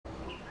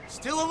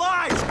Still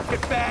alive,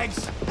 get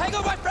bags! Hang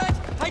on, my friend!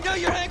 I know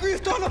you're angry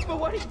with Donald for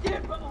what he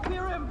did, but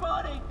we're in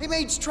buddy. He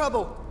makes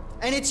trouble.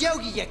 And it's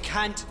Yogi, you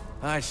cunt.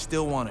 I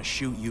still want to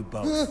shoot you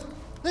both.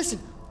 Listen,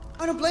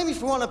 I don't blame you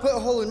for wanting to put a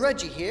hole in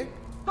Reggie here.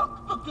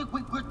 Look,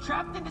 we're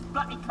trapped in this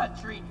bloody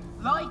country.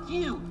 Like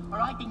you,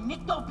 or I think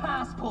nicked our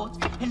passports,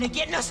 and they're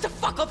getting us to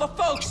fuck over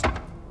folks.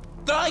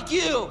 Like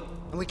you!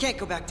 And we can't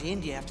go back to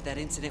India after that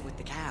incident with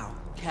the cow.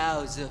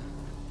 Cows,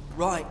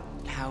 Right,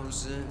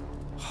 cows,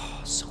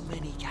 oh, so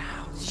many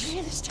cows.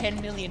 yeah, there's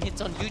 10 million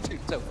hits on YouTube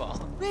so far.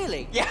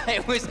 Really? Yeah,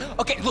 it was...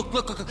 Okay,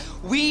 look.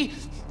 We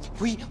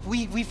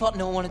thought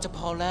no one wanted to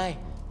parlay.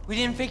 We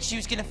didn't think she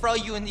was gonna throw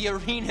you in the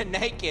arena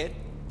naked.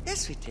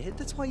 Yes, we did.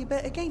 That's why you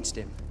bet against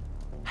him.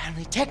 I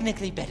only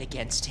technically bet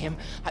against him.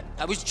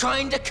 I was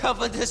trying to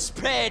cover the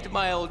spread,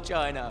 my old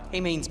China. He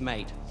means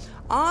mate.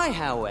 I,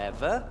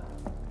 however,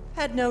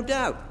 had no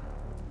doubt.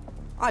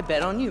 I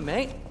bet on you,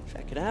 mate.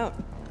 Check it out.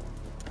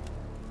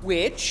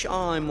 Which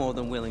I'm more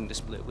than willing to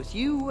split with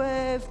you,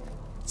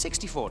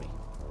 60-40.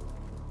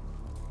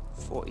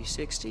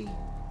 40-60.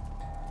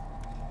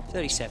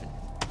 37.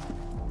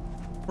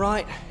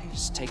 Right,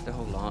 just take the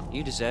whole lot.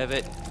 You deserve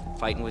it.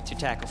 Fighting with your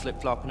tackle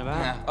flip-flopping about.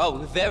 Yeah. Oh,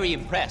 we're very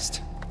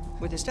impressed.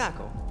 With his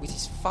tackle? With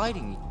his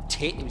fighting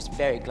tit, it was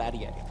very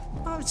gladiator.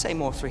 I would say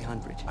more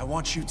 300. I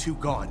want you two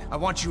gone. I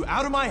want you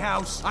out of my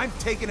house. I'm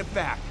taking it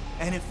back.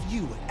 And if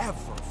you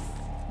ever...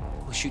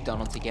 We'll shoot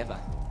Donald together.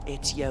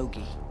 It's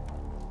Yogi.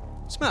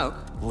 Smoke?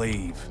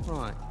 Leave.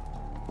 Right.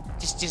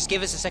 Just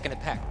give us a second to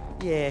pack.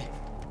 Yeah,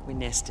 we're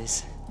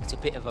nesters. It's a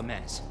bit of a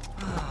mess.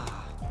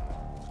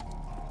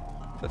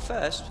 But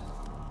first...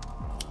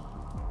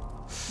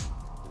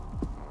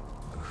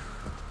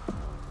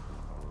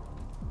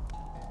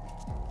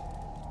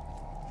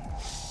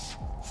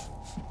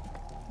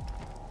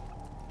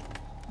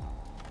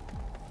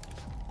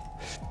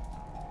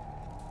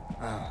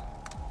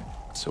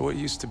 So what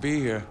used to be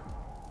here?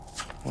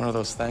 One of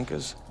those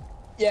thankers?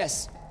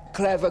 Yes,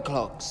 clever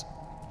clocks.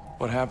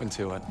 What happened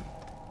to it?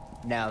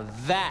 Now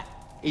that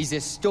is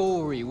a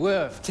story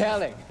worth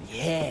telling.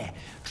 Yeah,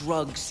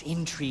 drugs,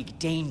 intrigue,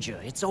 danger,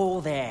 it's all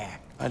there.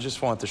 I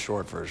just want the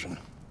short version.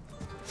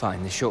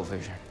 Fine, the short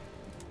version.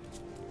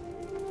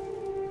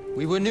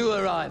 We were new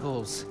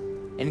arrivals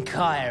in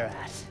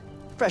Kairat.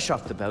 Fresh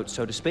off the boat,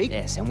 so to speak.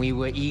 Yes, and we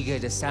were eager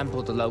to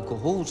sample the local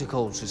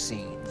horticulture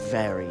scene.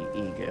 Very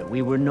eager.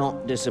 We were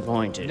not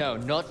disappointed. No,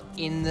 not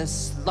in the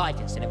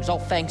slightest. And it was all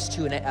thanks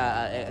to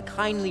a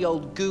kindly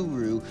old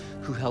guru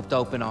who helped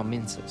open our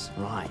minces.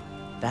 Right.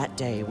 That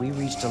day, we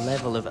reached a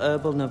level of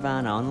herbal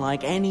nirvana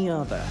unlike any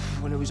other.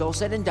 When it was all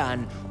said and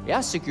done, we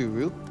asked the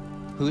guru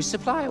who his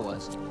supplier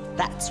was.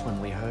 That's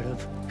when we heard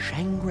of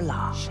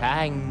Shangri-La.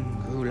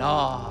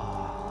 Shangri-La.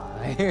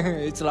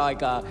 It's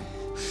like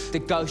the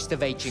ghost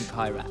of ancient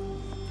Kairat.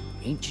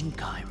 Ancient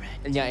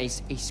Kairat. And yeah,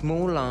 it's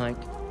more like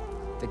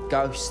the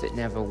ghost that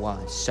never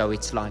was. So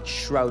it's like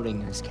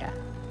Schrodinger's cat.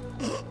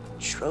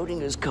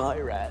 Schrodinger's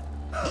Kairat.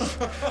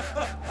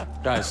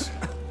 Guys,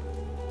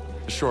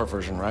 the short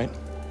version, right?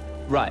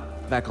 Right,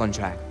 back on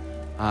track.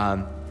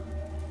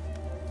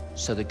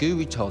 So the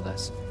guru told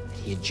us that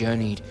he had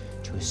journeyed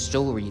to a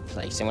story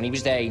place, and when he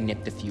was there, he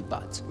nipped a few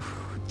buds.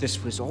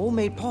 This was all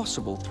made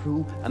possible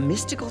through a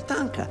mystical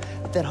tanka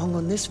that hung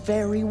on this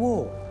very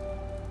wall.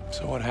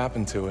 So what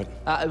happened to it?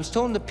 It was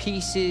torn to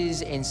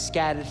pieces and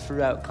scattered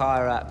throughout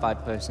Kairat by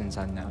persons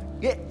unknown.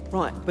 Yeah,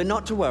 right, but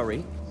not to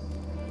worry.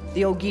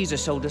 The old geezer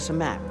sold us a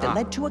map that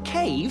led to a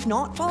cave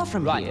not far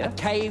from here. A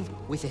cave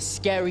with a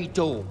scary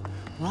door.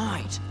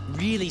 Right,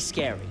 really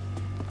scary.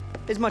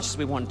 As much as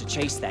we wanted to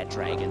chase that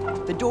dragon,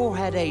 the door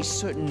had a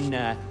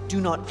certain do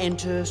not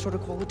enter sort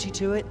of quality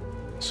to it.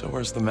 So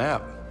where's the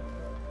map?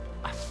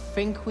 I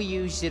think we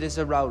used it as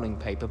a rolling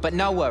paper, but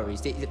no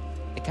worries. The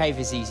cave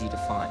is easy to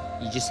find.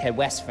 You just head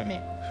west from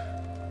it.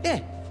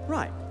 Yeah,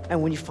 right.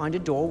 And when you find a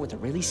door with a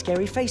really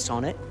scary face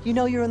on it, you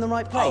know you're in the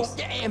right place. Oh,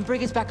 yeah, and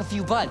bring us back a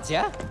few buds,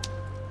 yeah?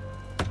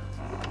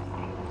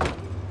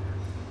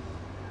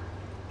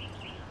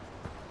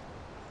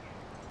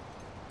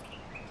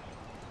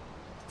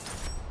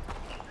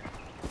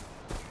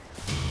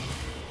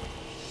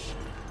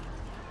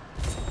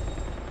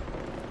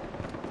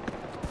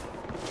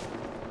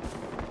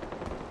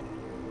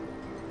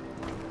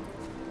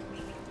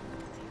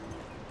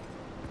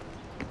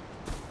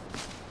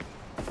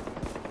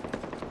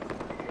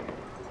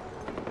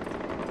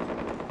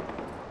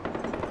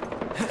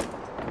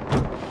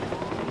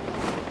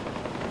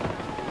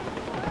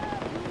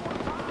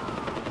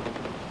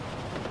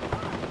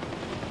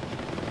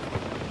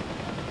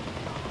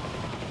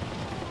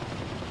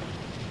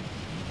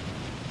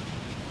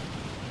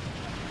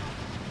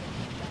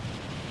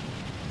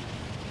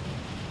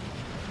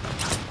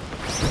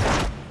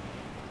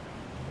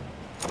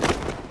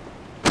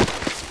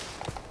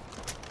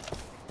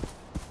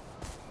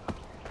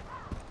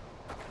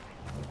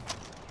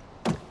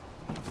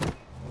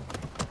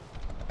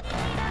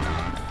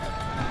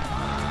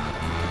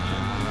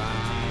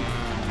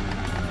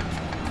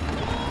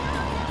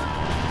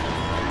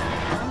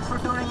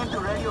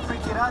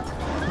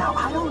 Now,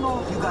 I don't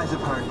know if you guys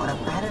have heard, but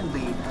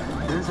apparently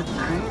There's a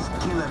crazed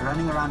killer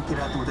running around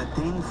Kiratu with a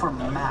thing for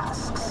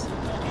masks.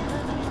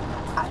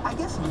 I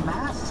guess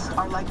masks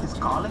are like his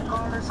calling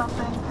card or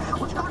something.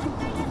 Which got me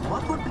thinking,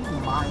 what would be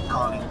my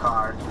calling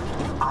card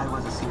if I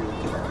was a serial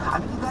killer? I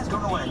mean, you guys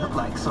don't know what I look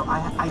like, so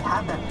I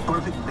have that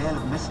perfect veil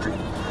of mystery.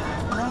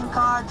 Playing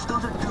cards,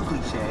 those are too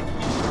cliche.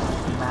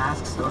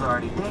 Masks, those are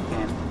already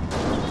taken.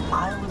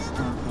 I was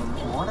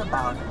thinking, what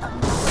about a...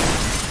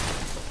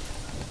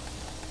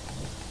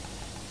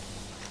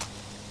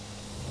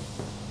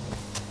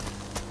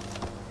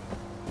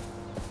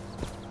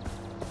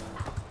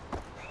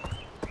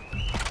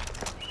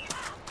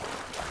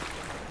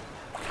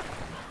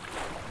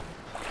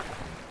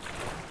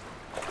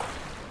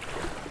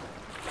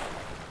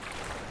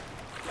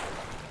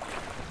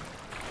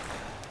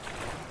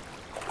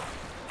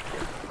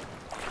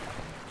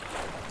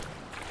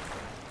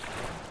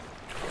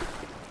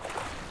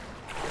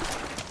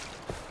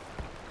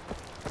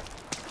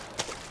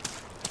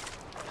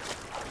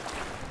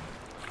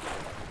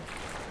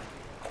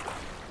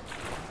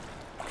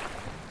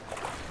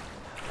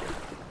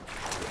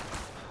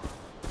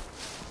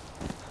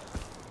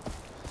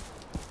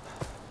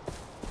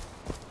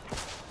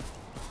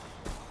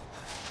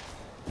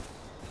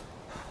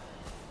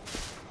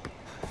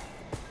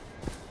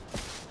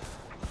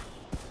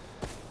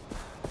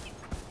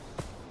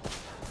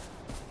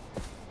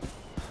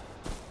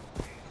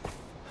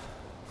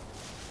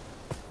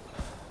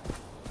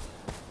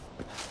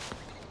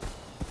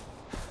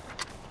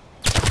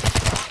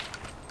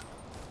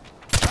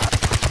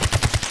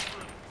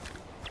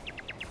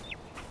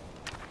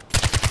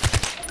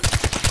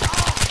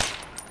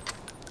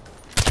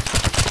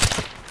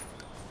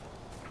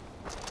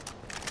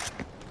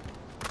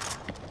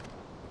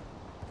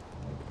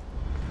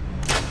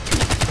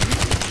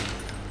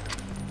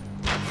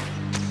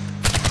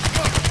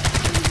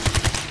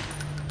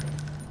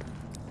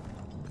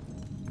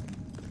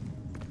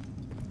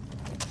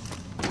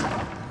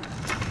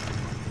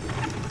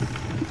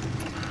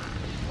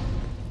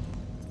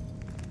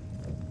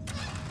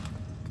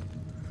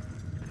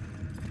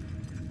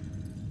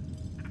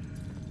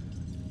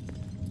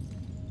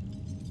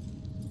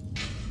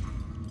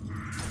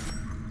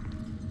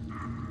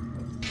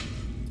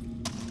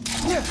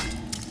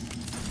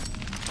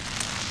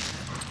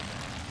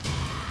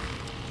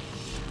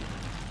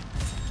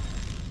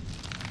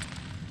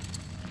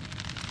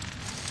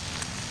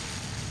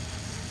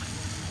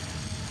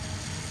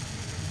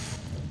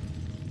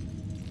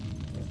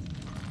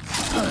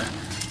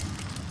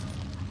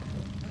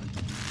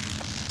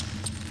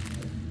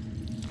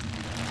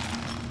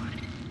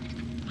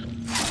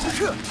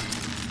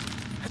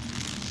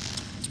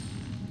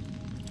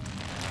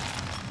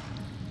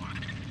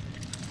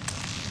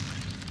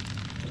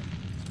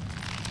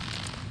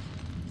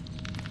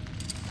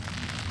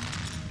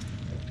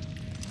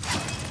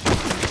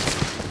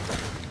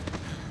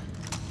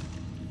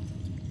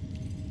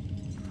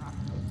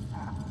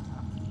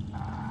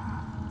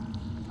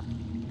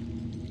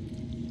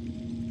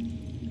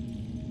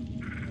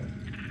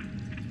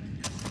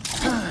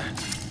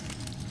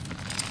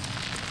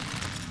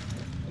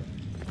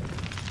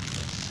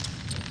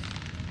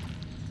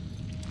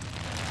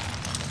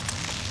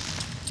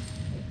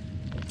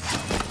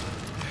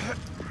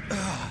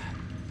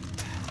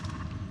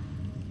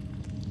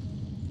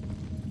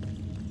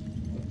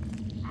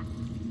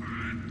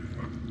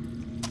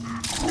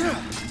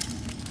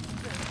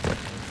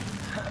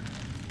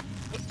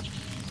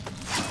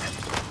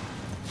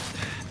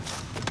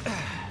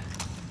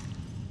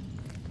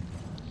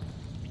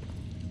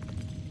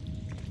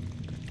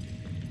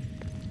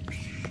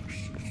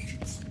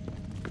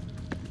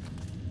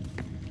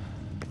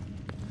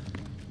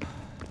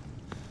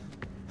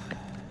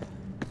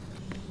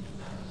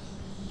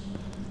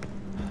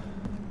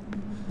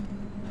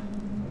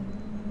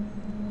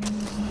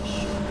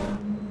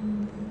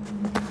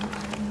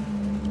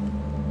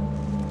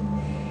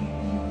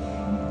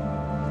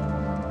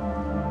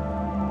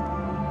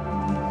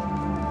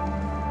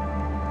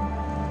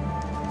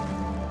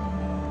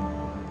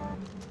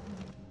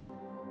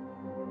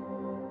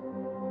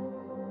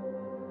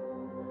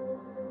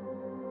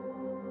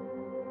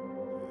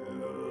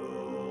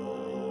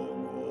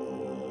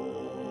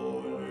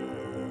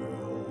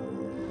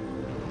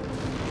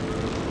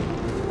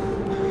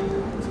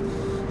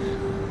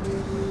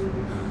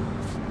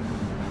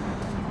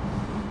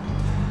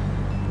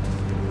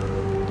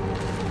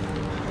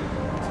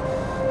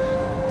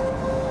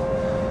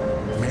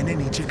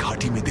 नीचे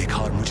घाटी में देखा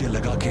और मुझे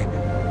लगा कि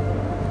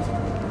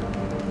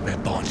मैं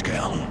पहुंच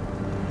गया हूं।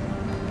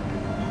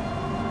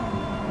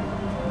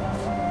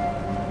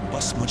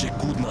 बस मुझे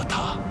कूदना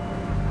था।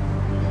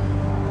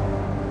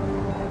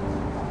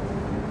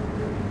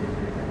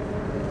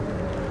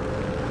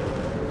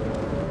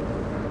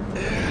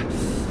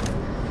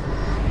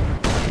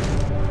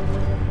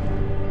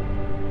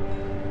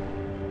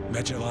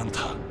 मैं जवान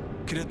था,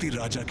 किरती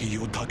राजा के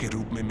योद्धा के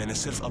रूप में मैंने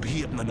सिर्फ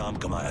अभी अपना नाम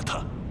कमाया था,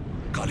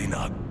 काली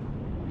नाग।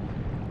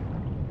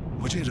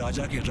 मुझे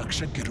राजा के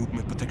रक्षक के रूप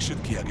में प्रतिष्ठित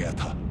किया गया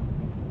था,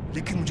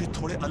 लेकिन मुझे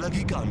थोड़े अलग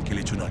ही काम के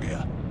लिए चुना गया।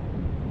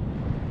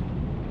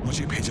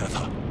 मुझे भेजा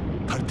था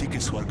धरती के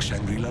स्वर्ग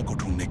शैंग्रीला को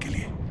ढूंढने के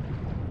लिए।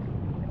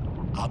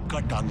 आपका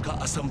टांका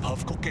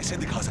असंभव को कैसे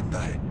दिखा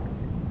सकता है?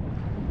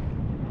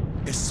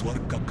 इस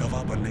स्वर्ग का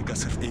गवाह बनने का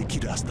सिर्फ एक ही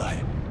रास्ता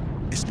है,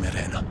 इसमें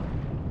रहना।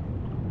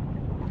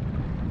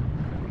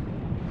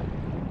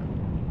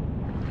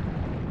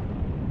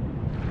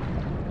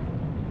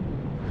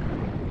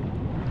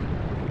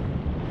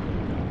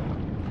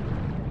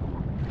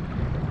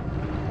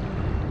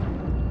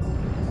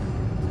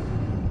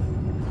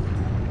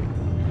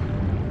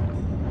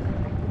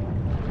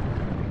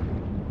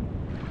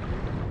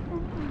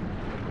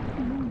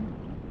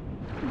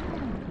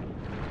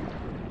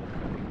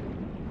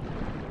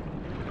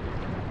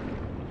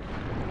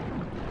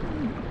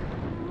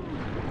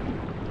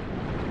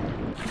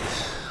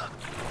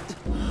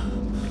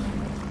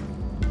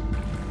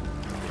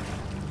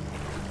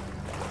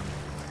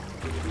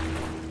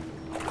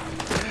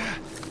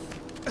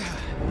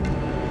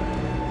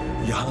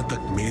 यहां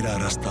तक मेरा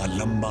रास्ता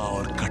लंबा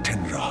और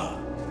कठिन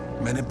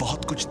रहा। मैंने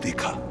बहुत कुछ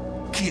देखा,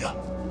 किया,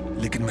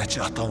 लेकिन मैं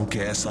चाहता हूं कि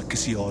ऐसा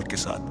किसी और के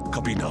साथ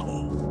कभी ना हो।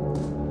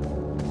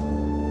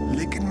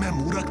 लेकिन मैं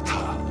मूर्ख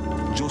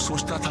था जो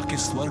सोचता था कि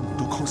स्वर्ग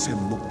दुखों से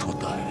मुक्त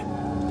होता है।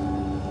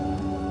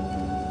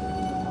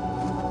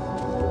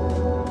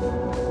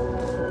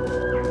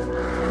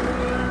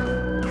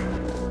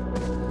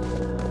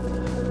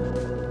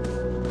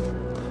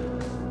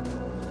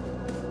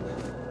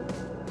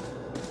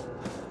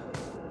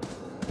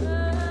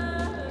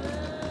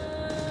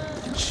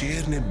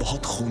 शेर ने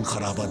बहुत खून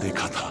खराबा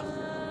देखा था।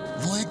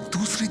 वो एक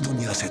दूसरी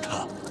दुनिया से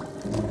था,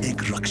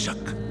 एक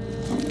रक्षक।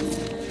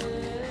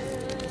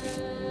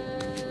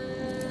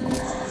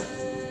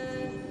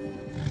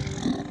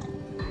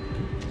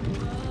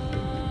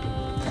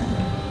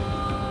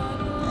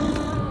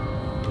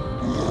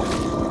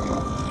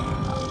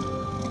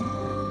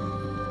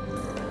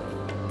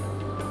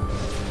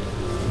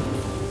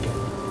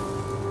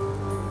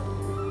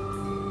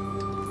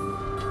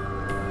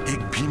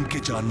 एक भीम के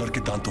जानवर के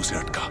दांतों से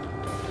अटका।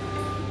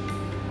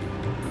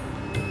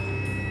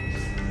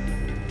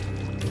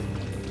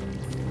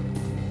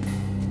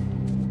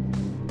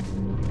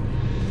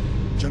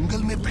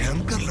 जंगल में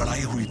भयंकर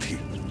लड़ाई हुई थी।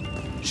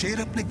 शेर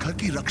अपने घर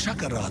की रक्षा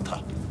कर रहा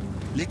था,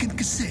 लेकिन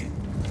किससे?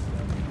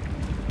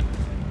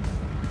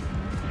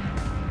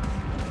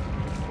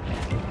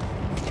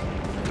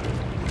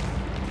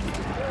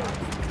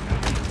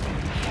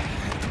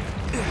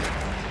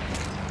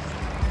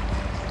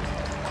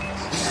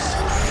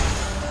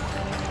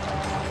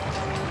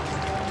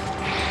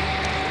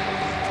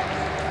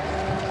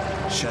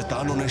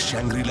 शैतानों ने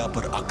शैंग्रीला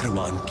पर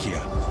आक्रमण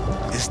किया।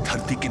 इस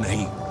धरती के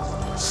नहीं,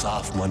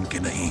 साफ मन के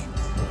नहीं।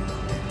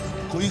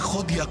 कोई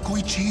खुद या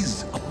कोई चीज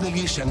अपने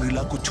लिए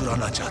शैंग्रीला को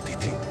चुराना चाहती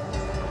थी।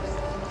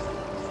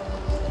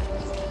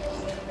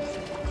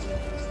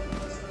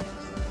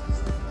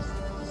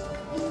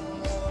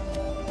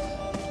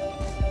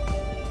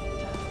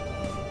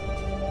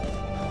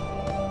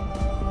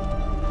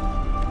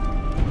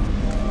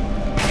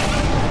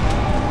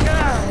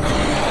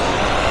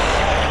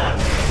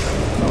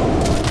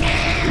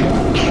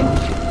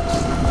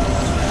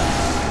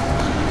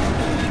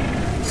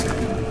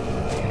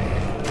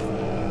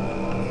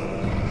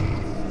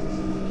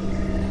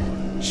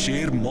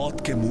 शेर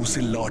मौत के मुंह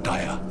से लौट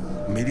आया,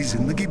 मेरी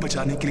जिंदगी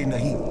बचाने के लिए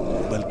नहीं,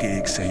 बल्कि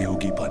एक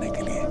सहयोगी पाने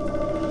के लिए।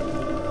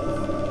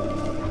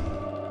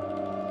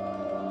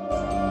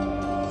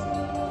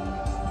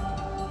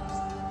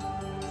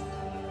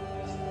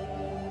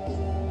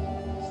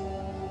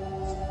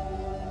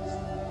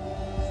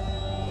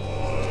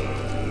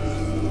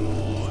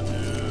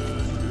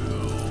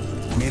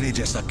 मेरे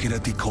जैसा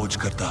किरती खोज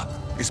करता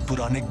इस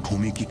पुराने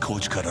भूमि की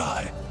खोज कर रहा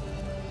है।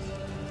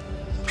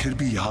 फिर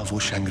भी यहां वो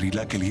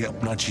शैंग्रीला के लिए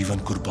अपना जीवन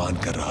कुर्बान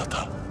कर रहा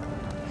था,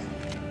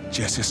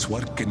 जैसे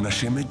स्वर्ग के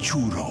नशे में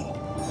चूर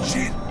हो।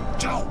 शेर,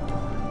 जाओ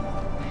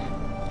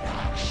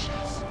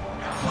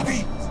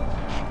अभी।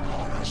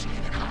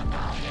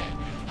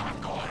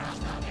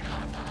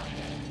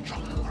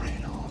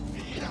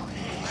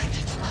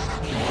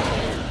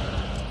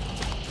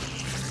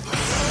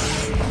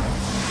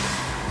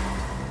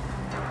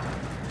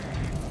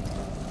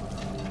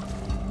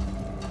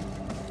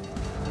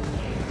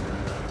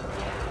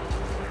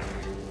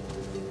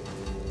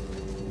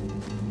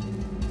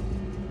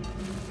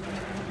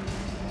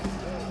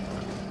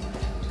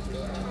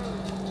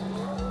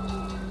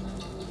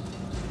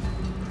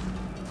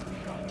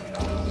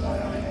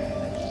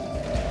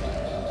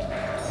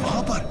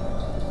 वहां पर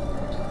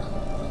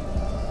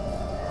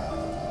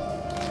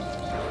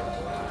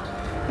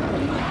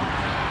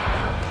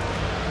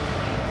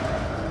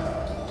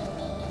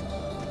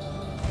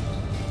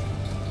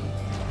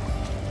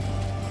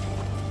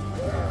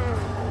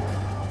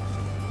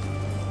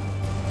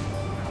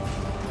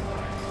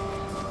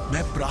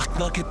मैं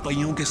प्रार्थना के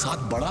पहियों के साथ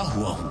बड़ा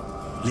हुआ हूं,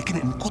 लेकिन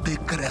इनको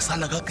देखकर ऐसा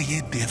लगा कि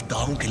ये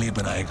देवताओं के लिए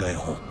बनाए गए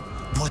हों।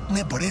 वो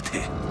इतने बड़े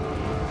थे।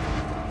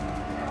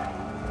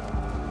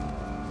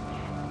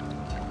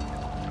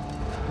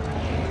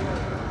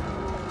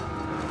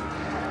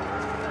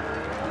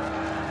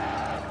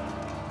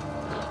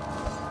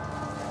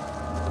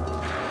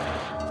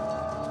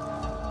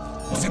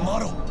 उसे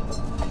मारो।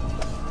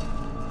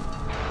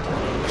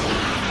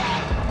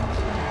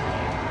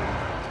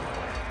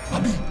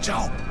 अभी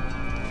जाओ।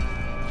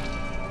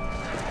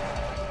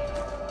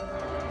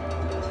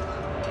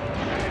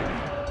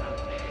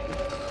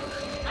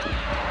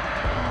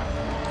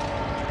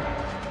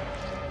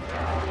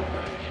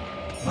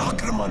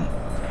 आक्रमण।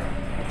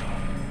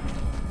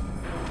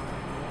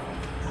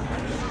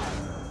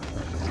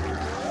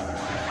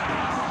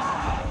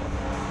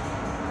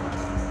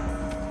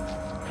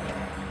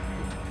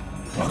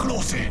 पकड़ो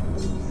उसे।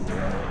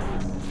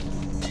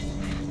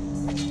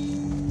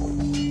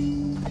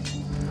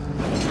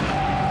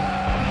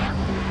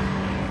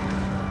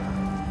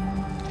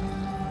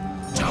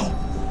 जाओ।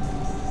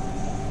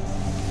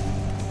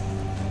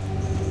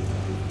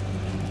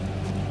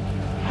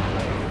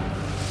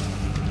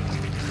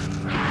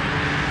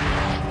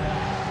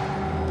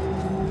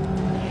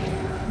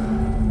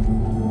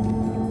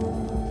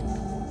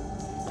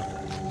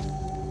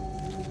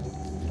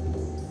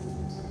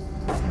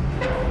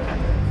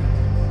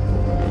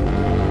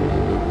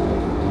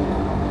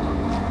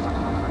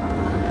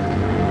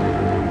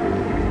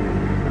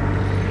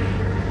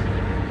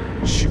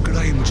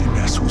 शिकड़ा ही मुझे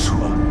महसूस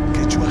हुआ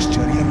कि जो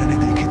आश्चर्य मैंने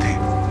देखे थे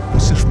वो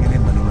सिर्फ मेरे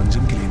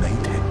मनोरंजन के लिए नहीं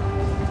थे।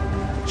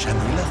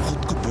 शंग्रीला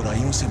खुद को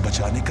बुराइयों से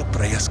बचाने का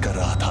प्रयास कर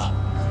रहा था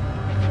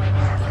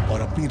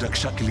और अपनी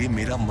रक्षा के लिए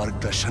मेरा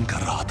मार्गदर्शन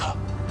कर रहा था।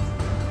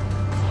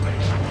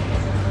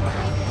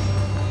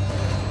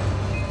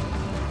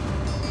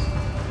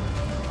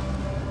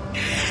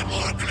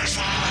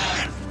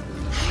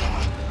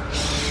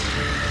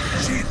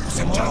 जी,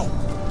 उसे मारो।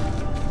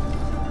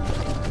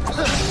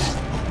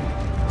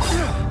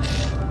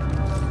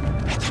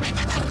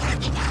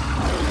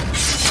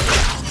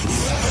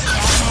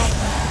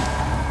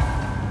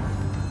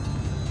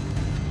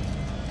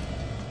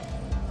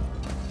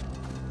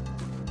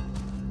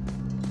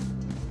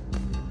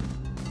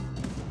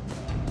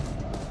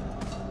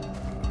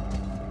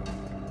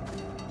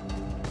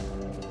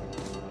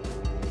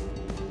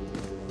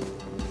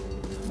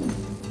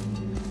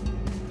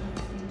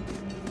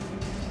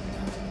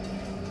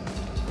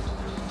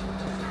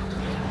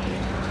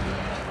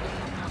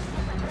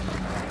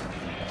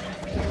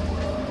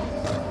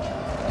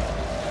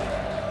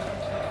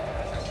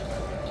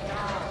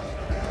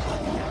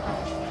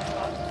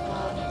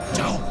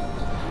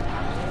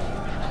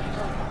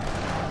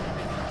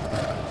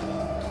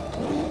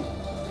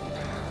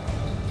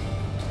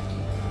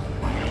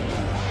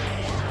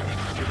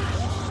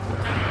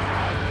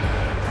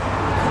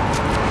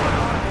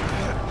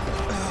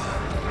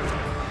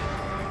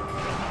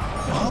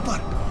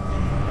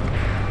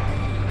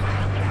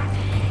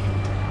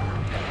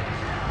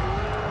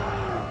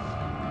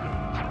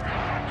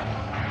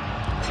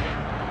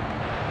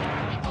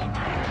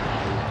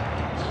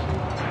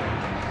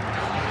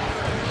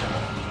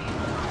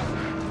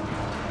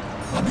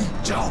 अभी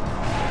जाओ।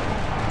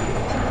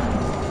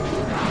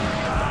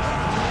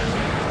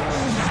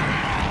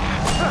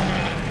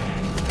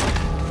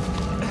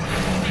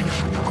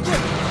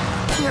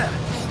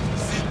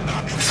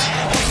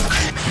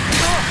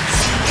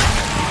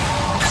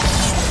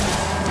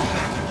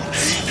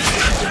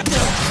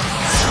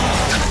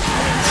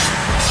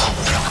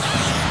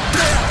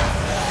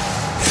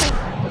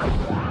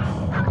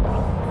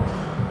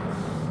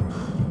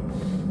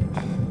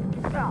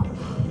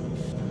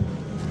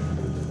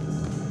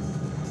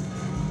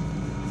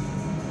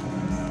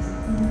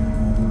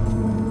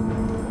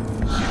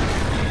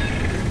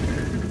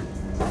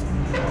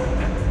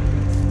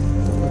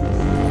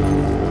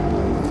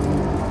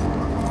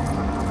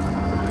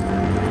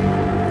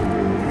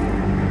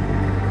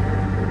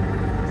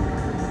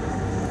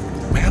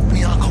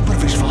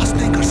 विश्वास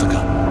नहीं कर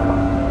सका।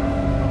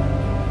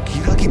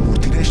 कीरा की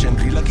मूर्ति ने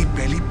शंग्रीला की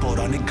पहली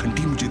पौराणिक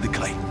घंटी मुझे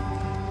दिखाई,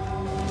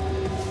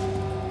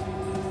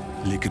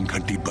 लेकिन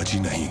घंटी बजी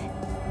नहीं।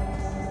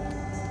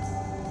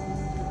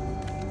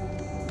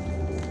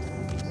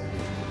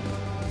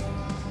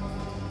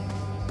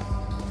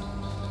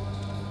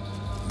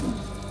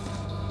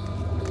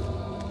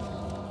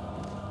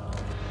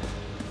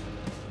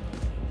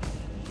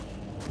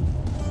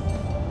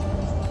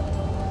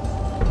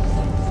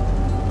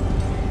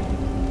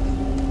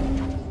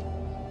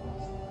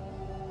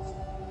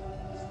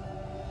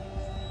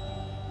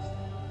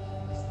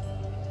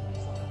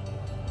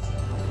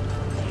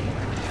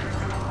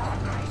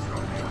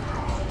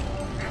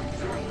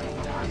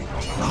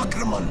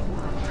 आक्रमण।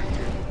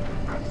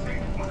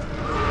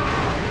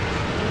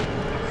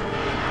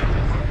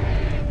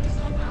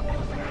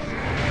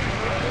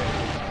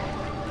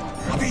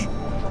 अभी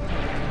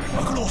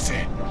पकड़ो उसे।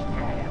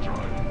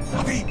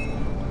 अभी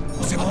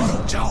उसे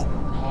मारो। जाओ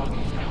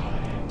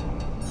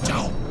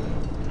जाओ।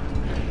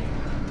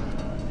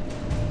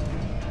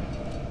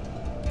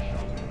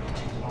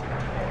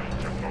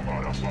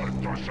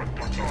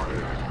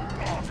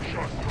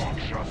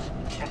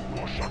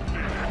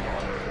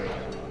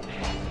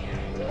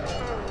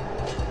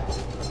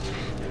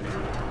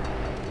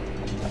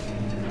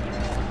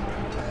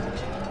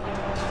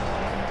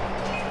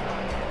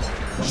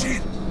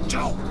 शेर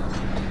जाओ।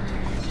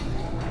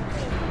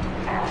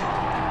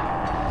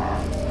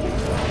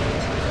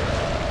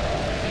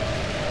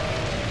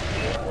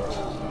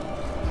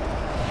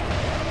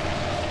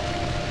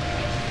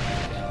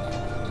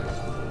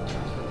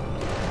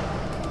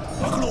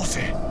 पकड़ो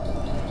उसे।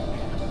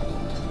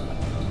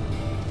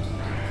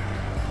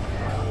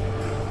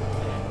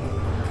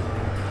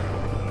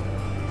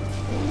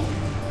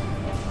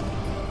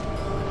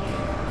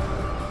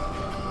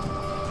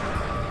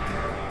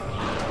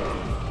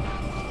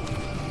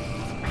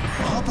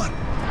 वहां पर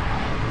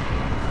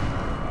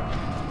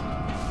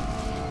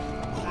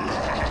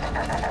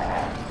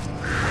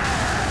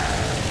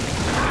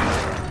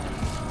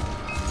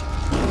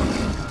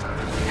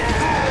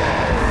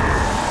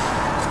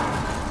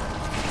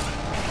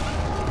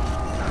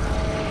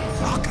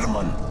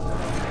आक्रमण।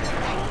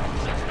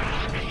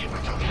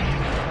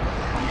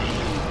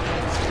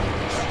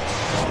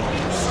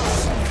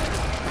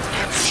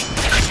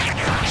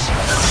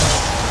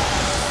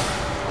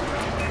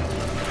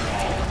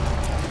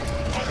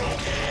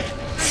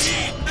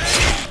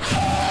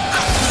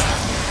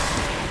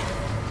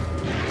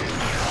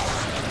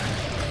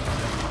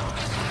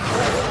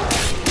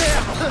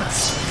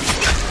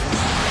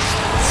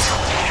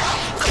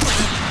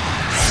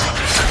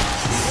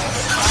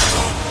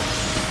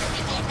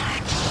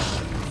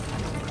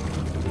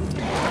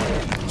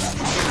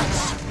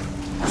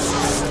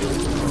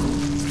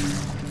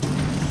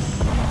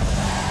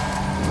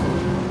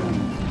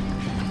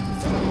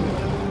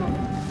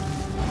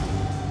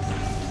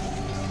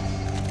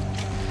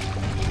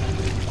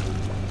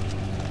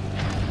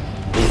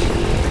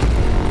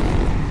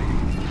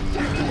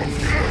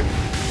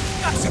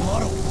 उसे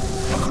मारो,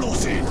 पकड़ो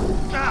उसे।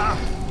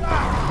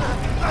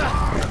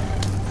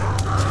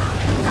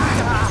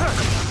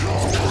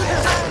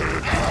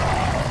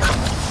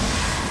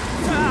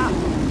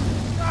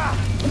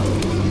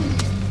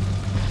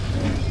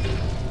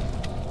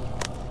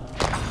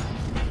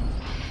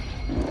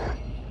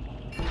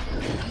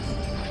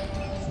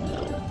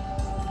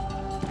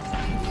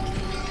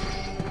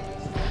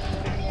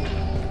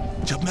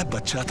 जब मैं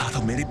बच्चा था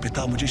तो मेरे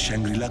पिता मुझे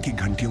शंग्रीला की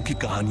घंटियों की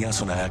कहानियां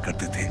सुनाया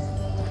करते थे।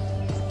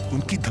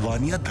 उनकी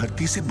ध्वनियां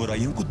धरती से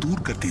बुराइयों को दूर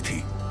करती थी।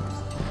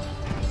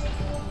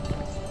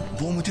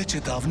 वो मुझे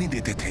चेतावनी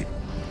देते थे,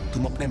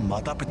 तुम अपने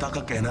माता पिता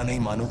का कहना नहीं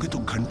मानोगे तो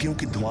घंटियों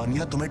की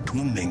ध्वनियां तुम्हें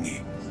ढूंढ लेंगी।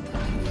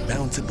 मैं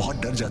उनसे बहुत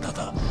डर जाता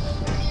था।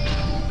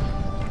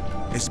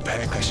 इस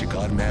भय का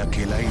शिकार मैं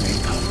अकेला ही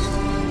नहीं था।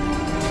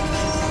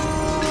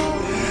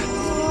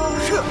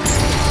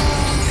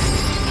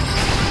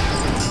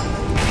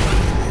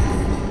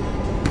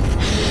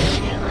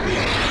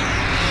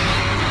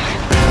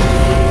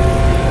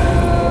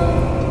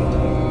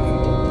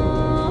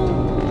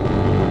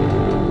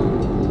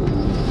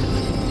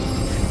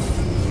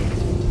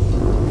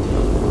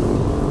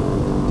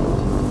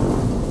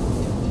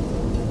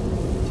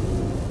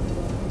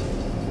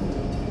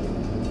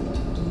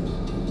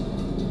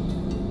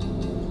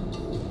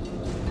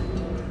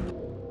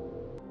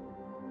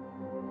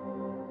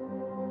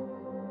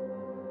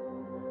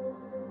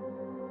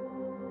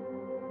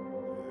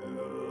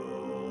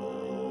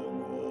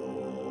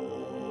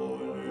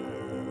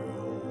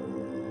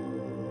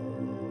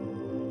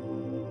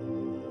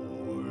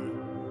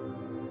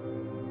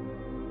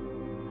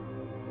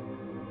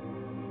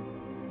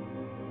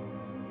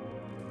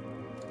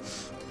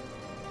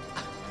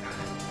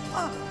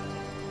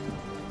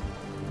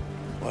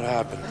 What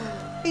happened?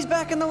 He's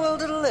back in the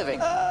world of the living.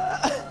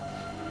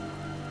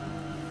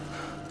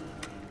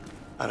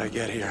 How'd I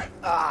get here?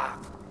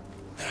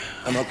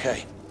 I'm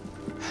okay.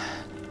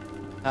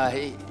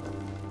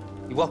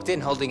 He walked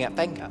in holding that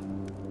finger.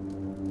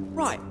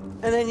 Right,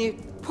 and then you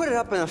put it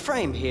up in a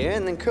frame here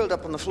and then curled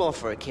up on the floor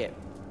for a kip.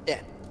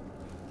 Yeah.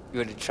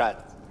 You in a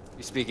trance.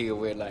 You're speaking a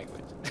weird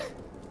language.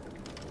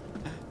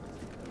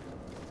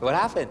 What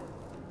happened?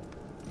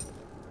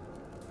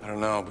 I don't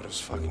know, but it was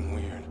fucking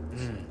weird.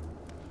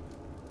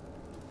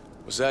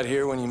 Was that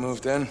here when you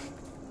moved in?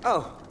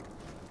 Oh,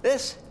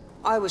 this?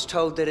 I was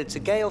told that it's a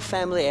Gale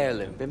family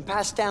heirloom, been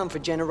passed down for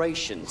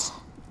generations.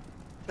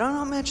 Did I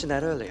not mention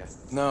that earlier?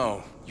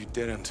 No, you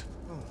didn't.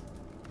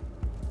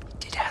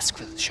 Did ask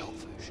for the short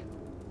version.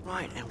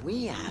 Right, and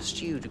we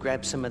asked you to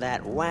grab some of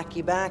that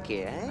wacky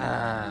backy,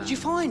 eh? Did you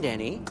find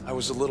any? I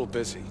was a little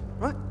busy.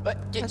 Right,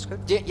 But that's good.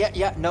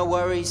 Yeah, no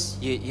worries.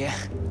 Yeah,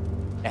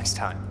 next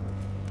time.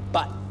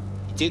 But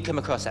you do come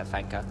across that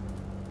fanker,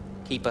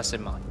 keep us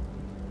in mind.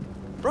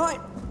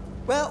 Right,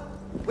 well,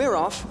 we're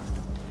off.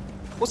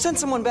 We'll send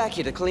someone back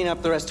here to clean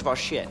up the rest of our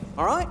shit,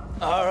 all right?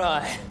 All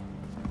right.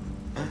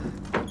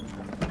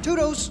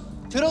 Toodles!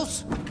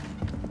 Toodles.